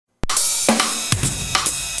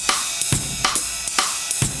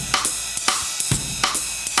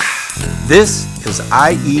This is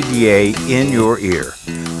IEDA In Your Ear,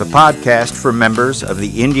 the podcast for members of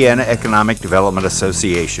the Indiana Economic Development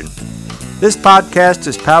Association. This podcast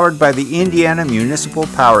is powered by the Indiana Municipal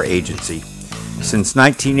Power Agency. Since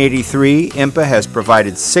 1983, IMPA has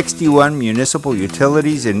provided 61 municipal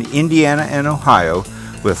utilities in Indiana and Ohio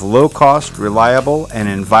with low-cost, reliable, and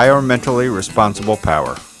environmentally responsible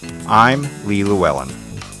power. I'm Lee Llewellyn.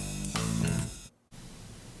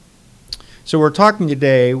 So we're talking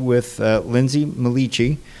today with Lindsay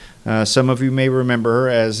Malici. Some of you may remember her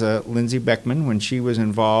as Lindsay Beckman when she was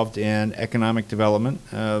involved in economic development.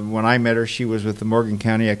 When I met her, she was with the Morgan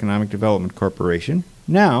County Economic Development Corporation.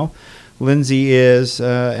 Now, Lindsay is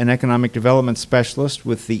an economic development specialist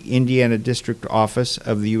with the Indiana District Office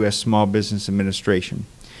of the U.S. Small Business Administration.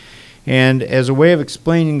 And as a way of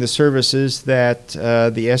explaining the services that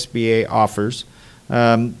the SBA offers,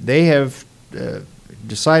 they have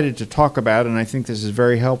decided to talk about, and I think this is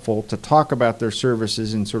very helpful, to talk about their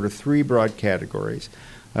services in sort of three broad categories: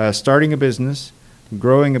 starting a business,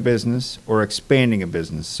 growing a business, or expanding a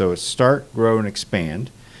business. So it's start, grow, and expand.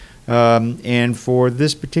 And for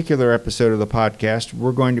this particular episode of the podcast,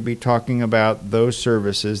 we're going to be talking about those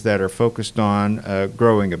services that are focused on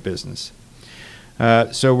growing a business.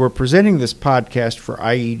 So we're presenting this podcast for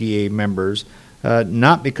IEDA members,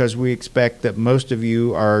 not because we expect that most of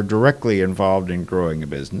you are directly involved in growing a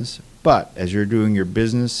business, but as you're doing your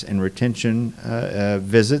business and retention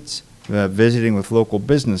visits, visiting with local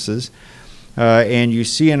businesses, and you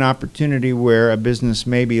see an opportunity where a business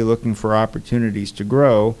may be looking for opportunities to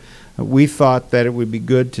grow, we thought that it would be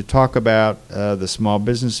good to talk about the Small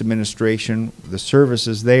Business Administration, the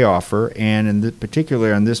services they offer, and in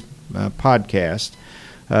particular on this podcast,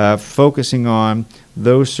 focusing on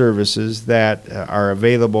those services that are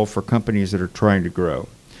available for companies that are trying to grow.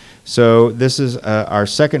 So this is our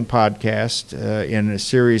second podcast in a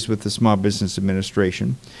series with the Small Business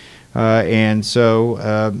Administration. And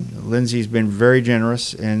so Lindsay's been very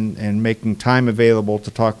generous in making time available to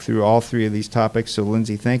talk through all three of these topics. So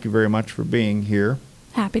Lindsay, thank you very much for being here.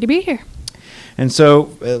 Happy to be here. And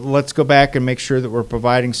so let's go back and make sure that we're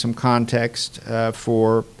providing some context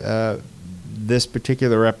for this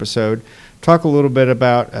particular episode. Talk a little bit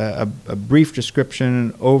about a brief description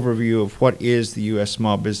and overview of what is the U.S.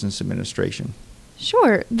 Small Business Administration.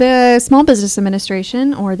 Sure. The Small Business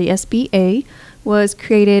Administration, or the SBA, was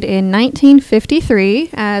created in 1953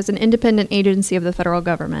 as an independent agency of the federal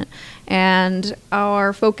government. And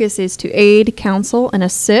our focus is to aid, counsel, and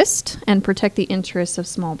assist and protect the interests of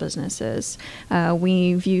small businesses.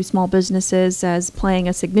 We view small businesses as playing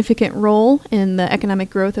a significant role in the economic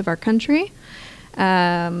growth of our country.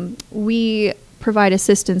 We provide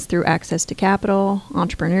assistance through access to capital,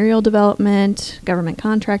 entrepreneurial development, government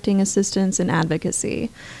contracting assistance, and advocacy.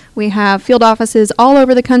 We have field offices all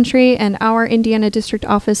over the country, and our Indiana District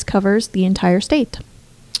Office covers the entire state.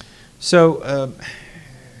 So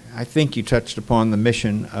I think you touched upon the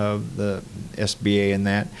mission of the SBA in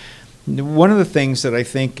that. One of the things that I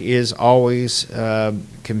think is always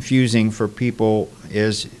confusing for people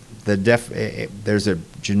is there's a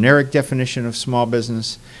generic definition of small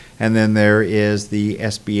business, and then there is the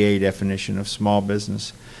SBA definition of small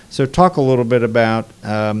business. So talk a little bit about,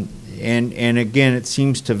 and again, it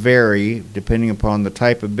seems to vary depending upon the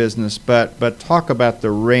type of business, but talk about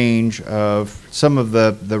the range of, some of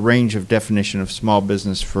the range of definition of small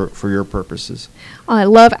business for your purposes. I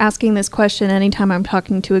love asking this question anytime I'm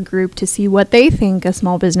talking to a group to see what they think a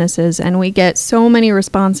small business is, and we get so many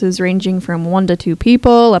responses ranging from 1 to 2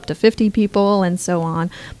 people up to 50 people and so on,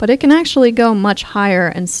 but it can actually go much higher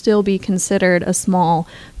and still be considered a small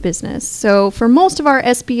business. So for most of our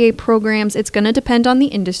SBA programs, it's going to depend on the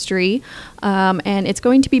industry, and it's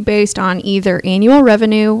going to be based on either annual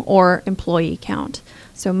revenue or employee count.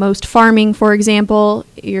 So most farming, for example,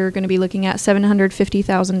 you're going to be looking at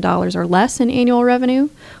 $750,000 or less in annual revenue.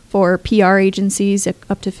 For PR agencies,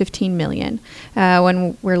 up to $15 million.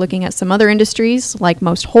 When we're looking at some other industries, like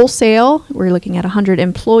most wholesale, we're looking at 100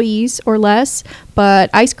 employees or less.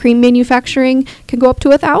 But ice cream manufacturing can go up to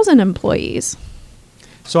 1,000 employees.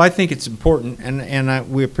 So I think it's important,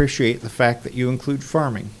 and we appreciate the fact that you include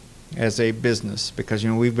farming as a business, because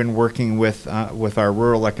we've been working with our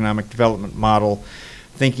rural economic development model,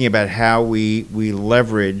 thinking about how we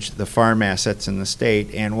leverage the farm assets in the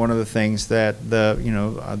state. And one of the things that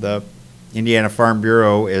the Indiana Farm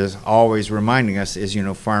Bureau is always reminding us is,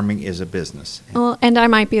 farming is a business. Well, and I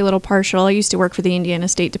might be a little partial. I used to work for the Indiana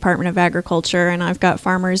State Department of Agriculture, and I've got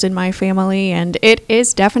farmers in my family, and it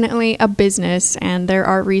is definitely a business, and there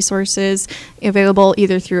are resources available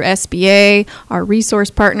either through SBA, our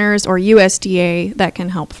resource partners, or USDA that can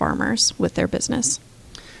help farmers with their business.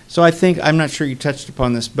 So I think, I'm not sure you touched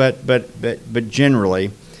upon this, but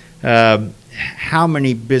generally, how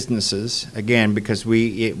many businesses, again, because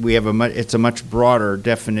we have it's a much broader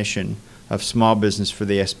definition of small business for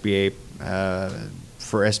the SBA,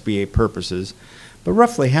 for SBA purposes, but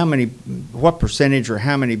roughly what percentage or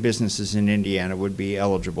how many businesses in Indiana would be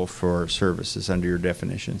eligible for services under your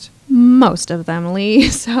definitions? Most of them, Lee.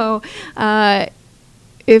 So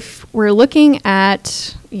if we're looking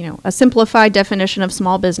at, a simplified definition of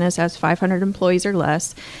small business as 500 employees or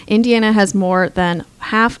less, Indiana has more than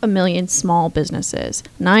 500,000 small businesses.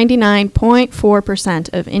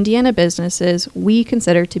 99.4% of Indiana businesses we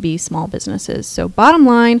consider to be small businesses. So bottom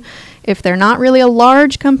line, if they're not really a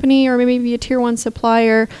large company or maybe a tier 1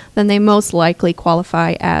 supplier, then they most likely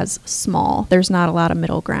qualify as small. There's not a lot of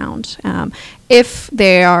middle ground. If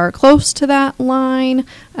they are close to that line,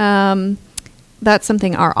 that's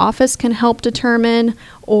something our office can help determine,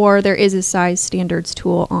 or there is a size standards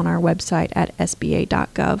tool on our website at sba.gov/size.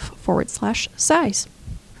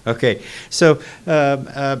 Okay, so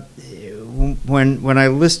when I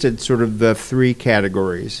listed sort of the 3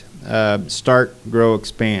 categories, start, grow,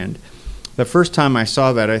 expand, the first time I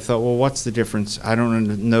saw that, I thought, well, what's the difference? I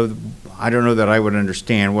don't know that I would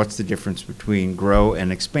understand what's the difference between grow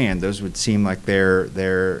and expand. Those would seem like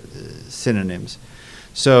they're synonyms.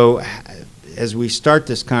 So as we start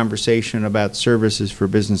this conversation about services for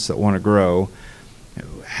business that want to grow,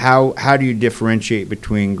 how do you differentiate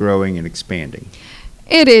between growing and expanding?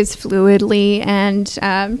 It is fluidly, and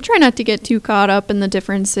try not to get too caught up in the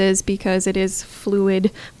differences because it is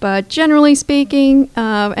fluid. But generally speaking,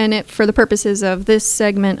 for the purposes of this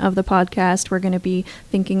segment of the podcast, we're going to be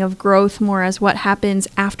thinking of growth more as what happens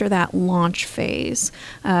after that launch phase.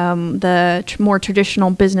 The more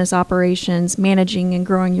traditional business operations, managing and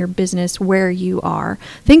growing your business where you are.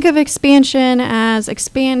 Think of expansion as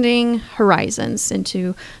expanding horizons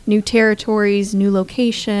into new territories, new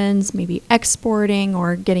locations, maybe exporting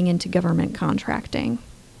or getting into government contracting.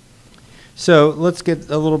 So let's get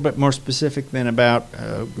a little bit more specific then about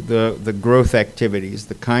the growth activities,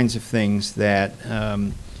 the kinds of things that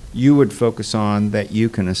you would focus on that you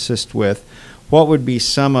can assist with. What would be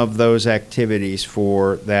some of those activities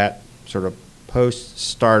for that sort of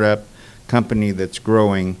post-startup company that's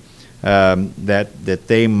growing that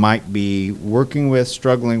they might be working with,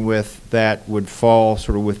 struggling with, that would fall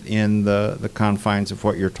sort of within the confines of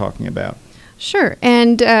what you're talking about? Sure.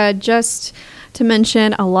 And just to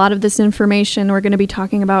mention, a lot of this information we're going to be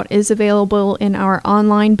talking about is available in our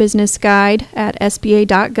online business guide at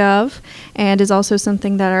sba.gov, and is also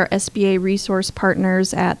something that our SBA resource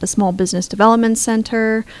partners at the Small Business Development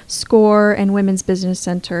Center, SCORE, and Women's Business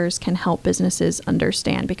Centers can help businesses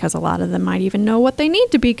understand, because a lot of them might even know what they need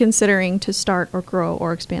to be considering to start or grow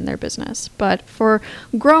or expand their business. But for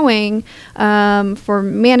growing, for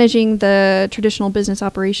managing the traditional business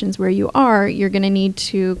operations where you are, you're going to need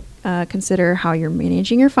to consider how you're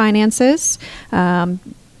managing your finances,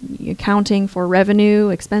 accounting for revenue,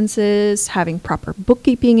 expenses, having proper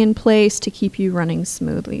bookkeeping in place to keep you running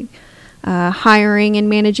smoothly. Hiring and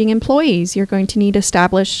managing employees. You're going to need to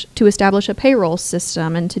establish a payroll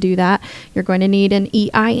system, and to do that, you're going to need an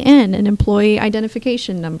EIN, an employee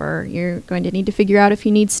identification number. You're going to need to figure out if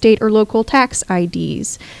you need state or local tax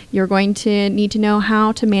IDs. You're going to need to know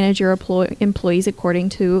how to manage your employees according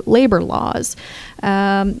to labor laws.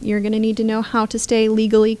 You're going to need to know how to stay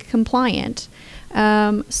legally compliant.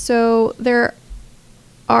 So there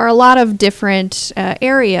are a lot of different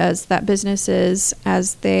areas that businesses,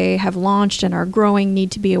 as they have launched and are growing, need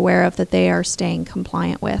to be aware of that they are staying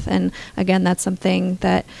compliant with. And again, that's something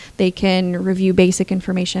that they can review basic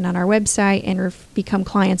information on our website and become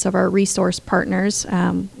clients of our resource partners,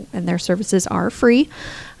 and their services are free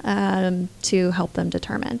to help them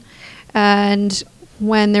determine. And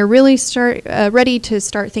when they're really ready to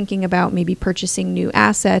start thinking about maybe purchasing new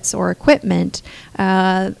assets or equipment,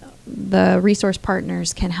 the resource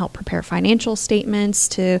partners can help prepare financial statements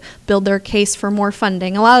to build their case for more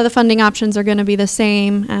funding. A lot of the funding options are going to be the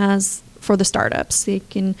same as for the startups. They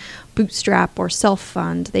can bootstrap or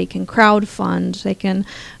self-fund. They can crowdfund. They can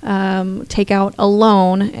take out a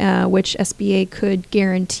loan, which SBA could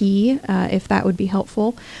guarantee if that would be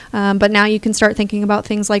helpful. But now you can start thinking about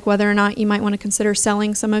things like whether or not you might want to consider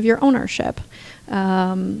selling some of your ownership.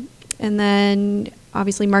 And then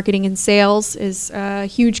obviously marketing and sales is a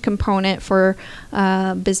huge component for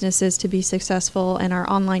businesses to be successful, and our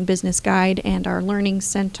online business guide and our learning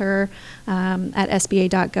center at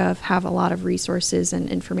sba.gov have a lot of resources and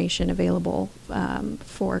information available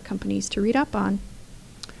for companies to read up on.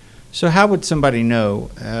 So how would somebody know,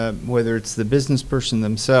 whether it's the business person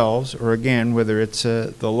themselves, or again, whether it's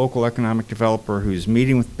the local economic developer who's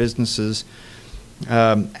meeting with businesses,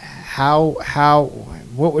 what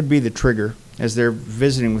would be the trigger as they're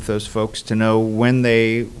visiting with those folks to know when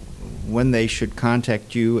they should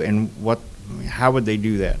contact you, and how would they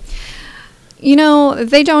do that?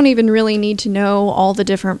 They don't even really need to know all the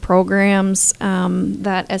different programs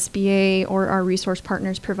that SBA or our resource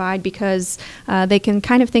partners provide, because they can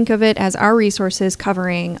kind of think of it as our resources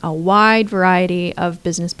covering a wide variety of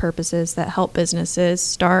business purposes that help businesses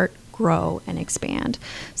start, grow, and expand.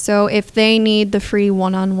 So if they need the free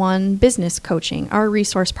one-on-one business coaching, our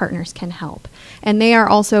resource partners can help. And they are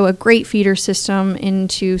also a great feeder system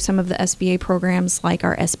into some of the SBA programs, like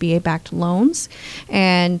our SBA-backed loans.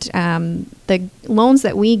 And the loans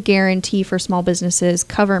that we guarantee for small businesses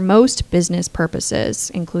cover most business purposes,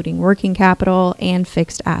 including working capital and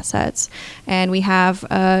fixed assets. And we have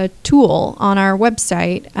a tool on our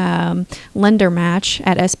website, Lender Match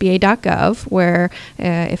at SBA.gov, where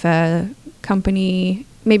if a company,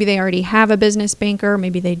 maybe they already have a business banker,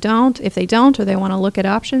 maybe they don't. If they don't, or they want to look at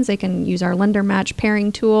options, they can use our Lender Match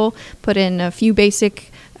pairing tool, put in a few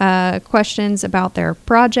basic questions about their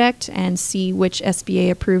project, and see which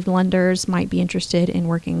SBA-approved lenders might be interested in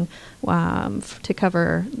working to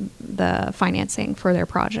cover the financing for their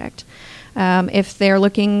project. If they're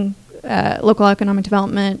looking, local economic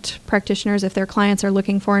development practitioners, if their clients are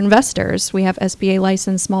looking for investors, we have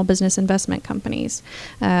SBA-licensed small business investment companies.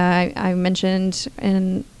 I mentioned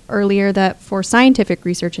earlier that for scientific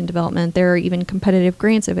research and development, there are even competitive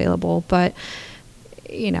grants available, but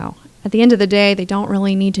at the end of the day, they don't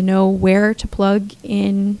really need to know where to plug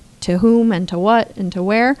in, to whom and to what and to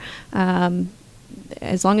where.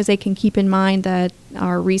 As long as they can keep in mind that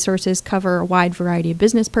our resources cover a wide variety of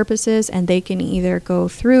business purposes, and they can either go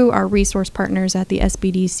through our resource partners at the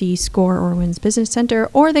SBDC, SCORE, or WINS Business Center,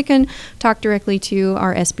 or they can talk directly to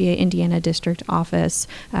our SBA Indiana District office.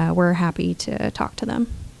 We're happy to talk to them.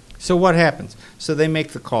 So what happens? So they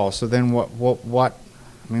make the call. So then what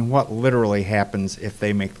literally happens if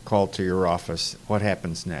they make the call to your office? What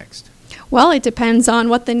happens next? Well, it depends on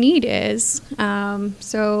what the need is.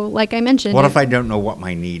 So, like I mentioned, what if I don't know what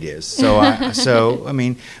my need is? So, I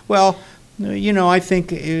think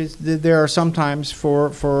there are sometimes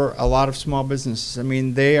for a lot of small businesses.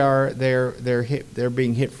 They're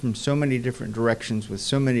being hit from so many different directions with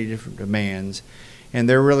so many different demands, and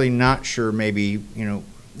they're really not sure. Maybe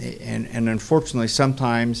and unfortunately,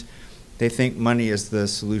 sometimes they think money is the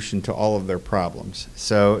solution to all of their problems.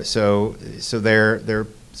 So they're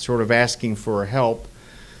sort of asking for help,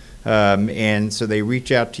 and so they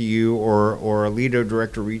reach out to you, or a LEDO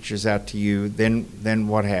director reaches out to you. Then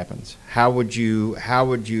what happens? How would you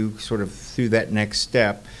sort of, through that next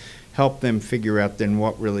step, help them figure out then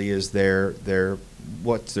what really is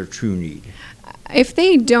what's their true need? If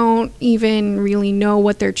they don't even really know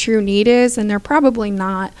what their true need is, then they're probably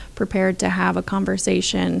not prepared to have a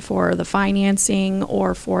conversation for the financing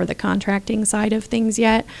or for the contracting side of things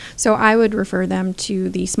yet. So I would refer them to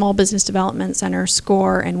the Small Business Development Center,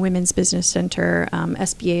 SCORE, and Women's Business Center,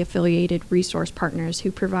 SBA-affiliated resource partners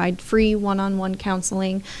who provide free one-on-one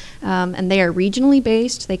counseling. And they are regionally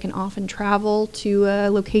based. They can often travel to a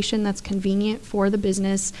location that's convenient for the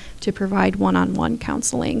business to provide one-on-one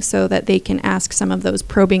counseling, so that they can ask some of those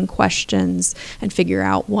probing questions and figure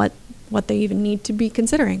out what they even need to be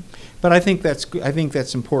considering. But I think that's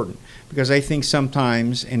important, because I think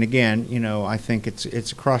sometimes, and again, I think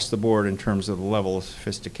it's across the board in terms of the level of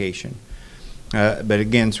sophistication. But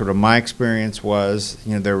again, sort of my experience was,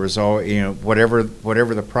 there was all, whatever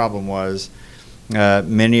the problem was,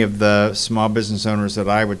 many of the small business owners that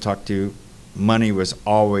I would talk to, money was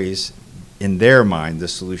always, in their mind, the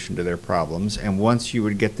solution to their problems. And once you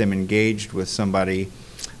would get them engaged with somebody,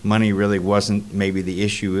 money really wasn't maybe the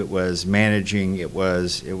issue. It was managing, it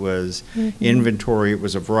was inventory, it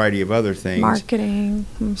was a variety of other things. Marketing.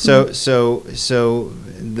 Mm-hmm. So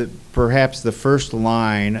perhaps the first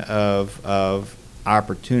line of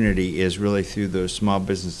opportunity is really through those small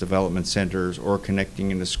business development centers, or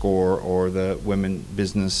connecting into SCORE or the Women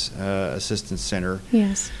Business Assistance Center.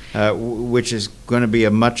 Yes. Which is going to be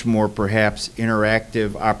a much more perhaps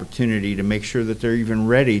interactive opportunity to make sure that they're even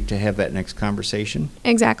ready to have that next conversation.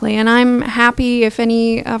 Exactly. And I'm happy if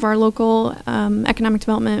any of our local economic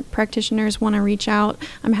development practitioners want to reach out.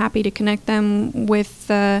 I'm happy to connect them with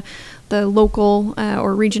the local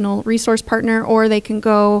or regional resource partner, or they can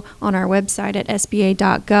go on our website at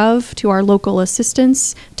sba.gov to our local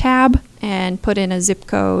assistance tab and put in a zip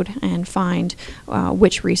code and find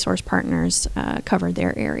which resource partners cover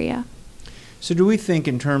their area. So do we think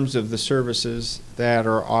in terms of the services that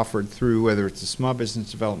are offered through, whether it's the Small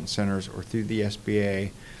Business Development Centers or through the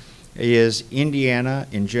SBA, is Indiana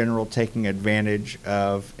in general taking advantage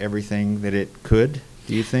of everything that it could,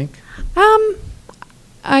 do you think?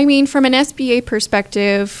 I mean, from an SBA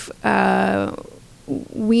perspective,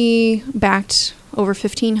 we backed over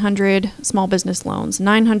 1,500 small business loans,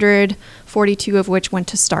 942 of which went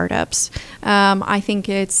to startups. I think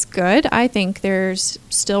it's good. I think there's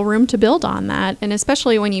still room to build on that. And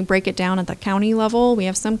especially when you break it down at the county level, we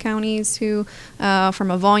have some counties who,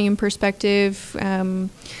 from a volume perspective,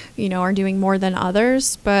 are doing more than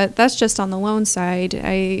others. But that's just on the loan side.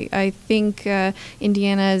 I think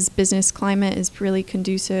Indiana's business climate is really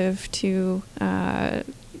conducive to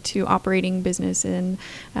operating business, and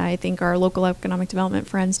I think our local economic development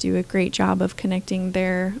friends do a great job of connecting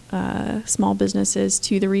their small businesses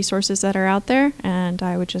to the resources that are out there, and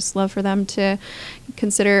I would just love for them to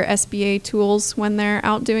consider SBA tools when they're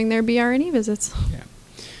out doing their BR&E visits.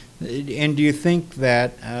 Yeah. And do you think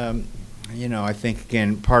that, I think,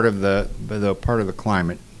 again, part of the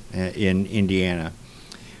climate in Indiana,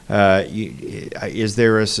 is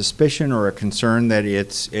there a suspicion or a concern that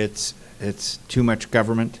it's too much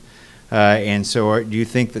government, and so do you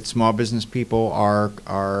think that small business people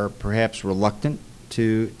are perhaps reluctant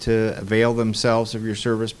to avail themselves of your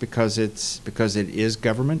service because it is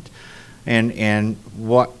government, and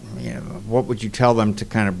what would you tell them to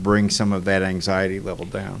kind of bring some of that anxiety level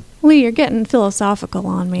down? Lee, you're getting philosophical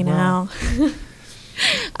on me now.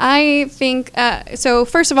 I think so.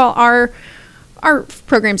 First of all, our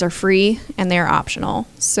programs are free and they're optional.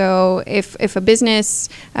 So if a business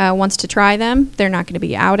wants to try them, they're not going to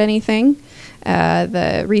be out anything.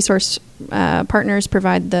 The resource partners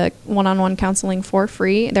provide the one-on-one counseling for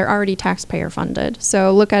free. They're already taxpayer funded.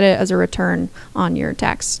 So look at it as a return on your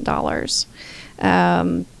tax dollars.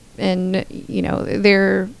 And,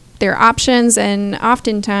 they're options, and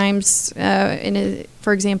oftentimes,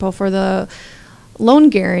 for example, for the loan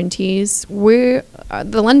guarantees,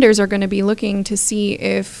 the lenders are going to be looking to see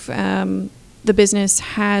if the business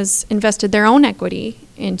has invested their own equity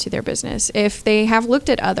into their business, if they have looked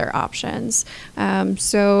at other options.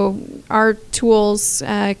 So our tools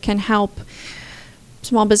can help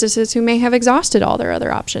small businesses who may have exhausted all their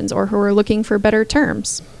other options or who are looking for better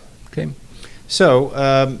terms. Okay.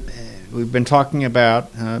 So we've been talking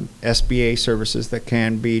about SBA services that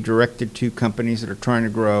can be directed to companies that are trying to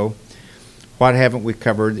grow. What haven't we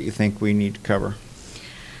covered that you think we need to cover?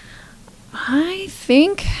 I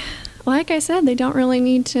think, like I said, they don't really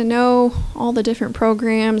need to know all the different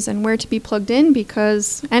programs and where to be plugged in,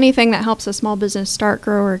 because anything that helps a small business start,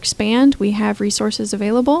 grow, or expand, we have resources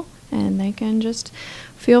available, and they can just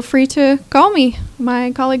feel free to call me.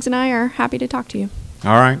 My colleagues and I are happy to talk to you.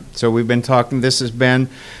 All right. So we've been talking. This has been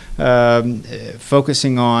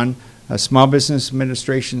focusing on small business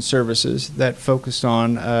administration services that focused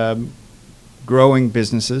on growing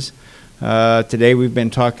businesses. Today we've been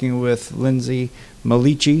talking with Lindsay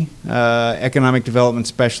Malici, Economic Development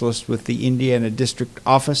Specialist with the Indiana District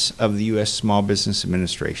Office of the U.S. Small Business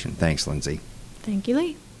Administration. Thanks, Lindsay. Thank you,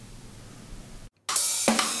 Lee.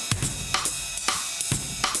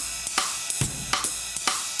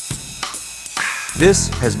 This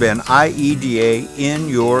has been IEDA In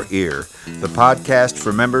Your Ear, the podcast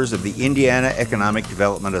for members of the Indiana Economic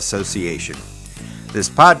Development Association. This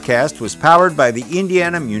podcast was powered by the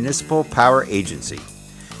Indiana Municipal Power Agency.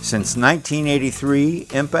 Since 1983,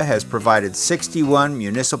 IMPA has provided 61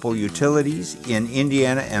 municipal utilities in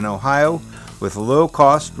Indiana and Ohio with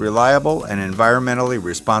low-cost, reliable, and environmentally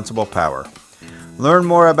responsible power. Learn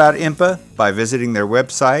more about IMPA by visiting their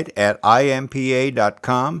website at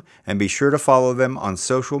impa.com, and be sure to follow them on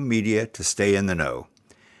social media to stay in the know.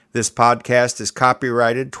 This podcast is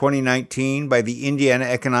copyrighted 2019 by the Indiana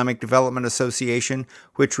Economic Development Association,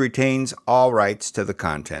 which retains all rights to the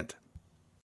content.